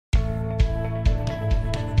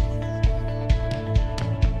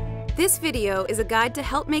This video is a guide to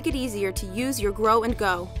help make it easier to use your Grow and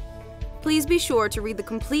Go. Please be sure to read the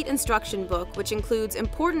complete instruction book, which includes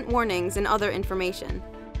important warnings and other information.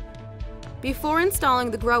 Before installing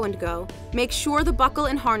the Grow and Go, make sure the buckle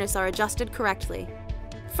and harness are adjusted correctly.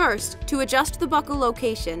 First, to adjust the buckle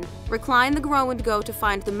location, recline the Grow and Go to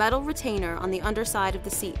find the metal retainer on the underside of the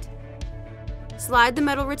seat. Slide the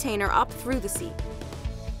metal retainer up through the seat.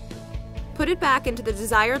 Put it back into the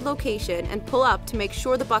desired location and pull up to make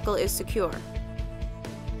sure the buckle is secure.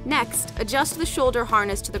 Next, adjust the shoulder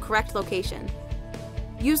harness to the correct location.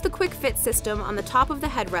 Use the quick fit system on the top of the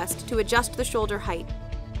headrest to adjust the shoulder height.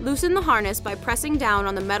 Loosen the harness by pressing down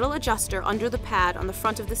on the metal adjuster under the pad on the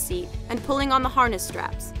front of the seat and pulling on the harness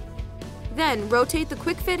straps. Then, rotate the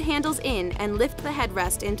quick fit handles in and lift the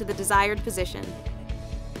headrest into the desired position.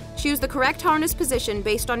 Choose the correct harness position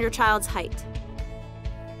based on your child's height.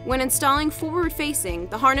 When installing forward-facing,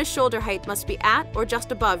 the harness shoulder height must be at or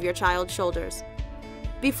just above your child's shoulders.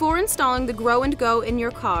 Before installing the Grow and Go in your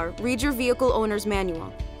car, read your vehicle owner's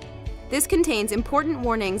manual. This contains important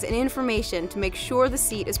warnings and information to make sure the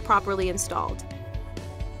seat is properly installed.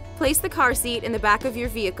 Place the car seat in the back of your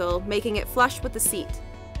vehicle, making it flush with the seat.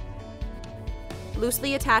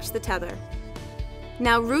 Loosely attach the tether.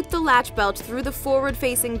 Now route the latch belt through the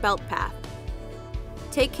forward-facing belt path.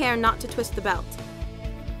 Take care not to twist the belt.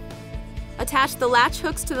 Attach the latch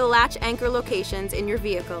hooks to the latch anchor locations in your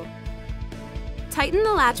vehicle. Tighten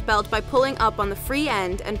the latch belt by pulling up on the free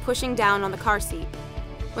end and pushing down on the car seat.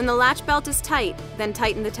 When the latch belt is tight, then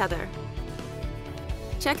tighten the tether.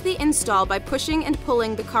 Check the install by pushing and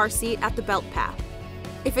pulling the car seat at the belt path.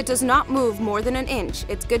 If it does not move more than an inch,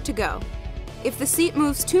 it's good to go. If the seat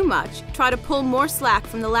moves too much, try to pull more slack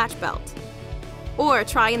from the latch belt. Or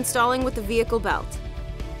try installing with the vehicle belt.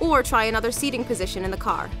 Or try another seating position in the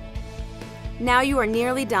car. Now you are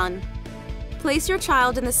nearly done. Place your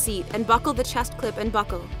child in the seat and buckle the chest clip and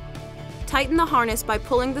buckle. Tighten the harness by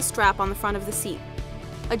pulling the strap on the front of the seat.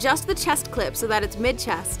 Adjust the chest clip so that it's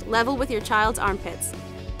mid-chest, level with your child's armpits.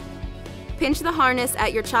 Pinch the harness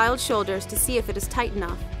at your child's shoulders to see if it is tight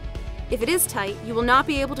enough. If it is tight, you will not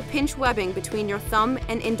be able to pinch webbing between your thumb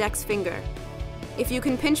and index finger. If you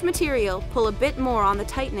can pinch material, pull a bit more on the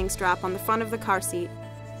tightening strap on the front of the car seat.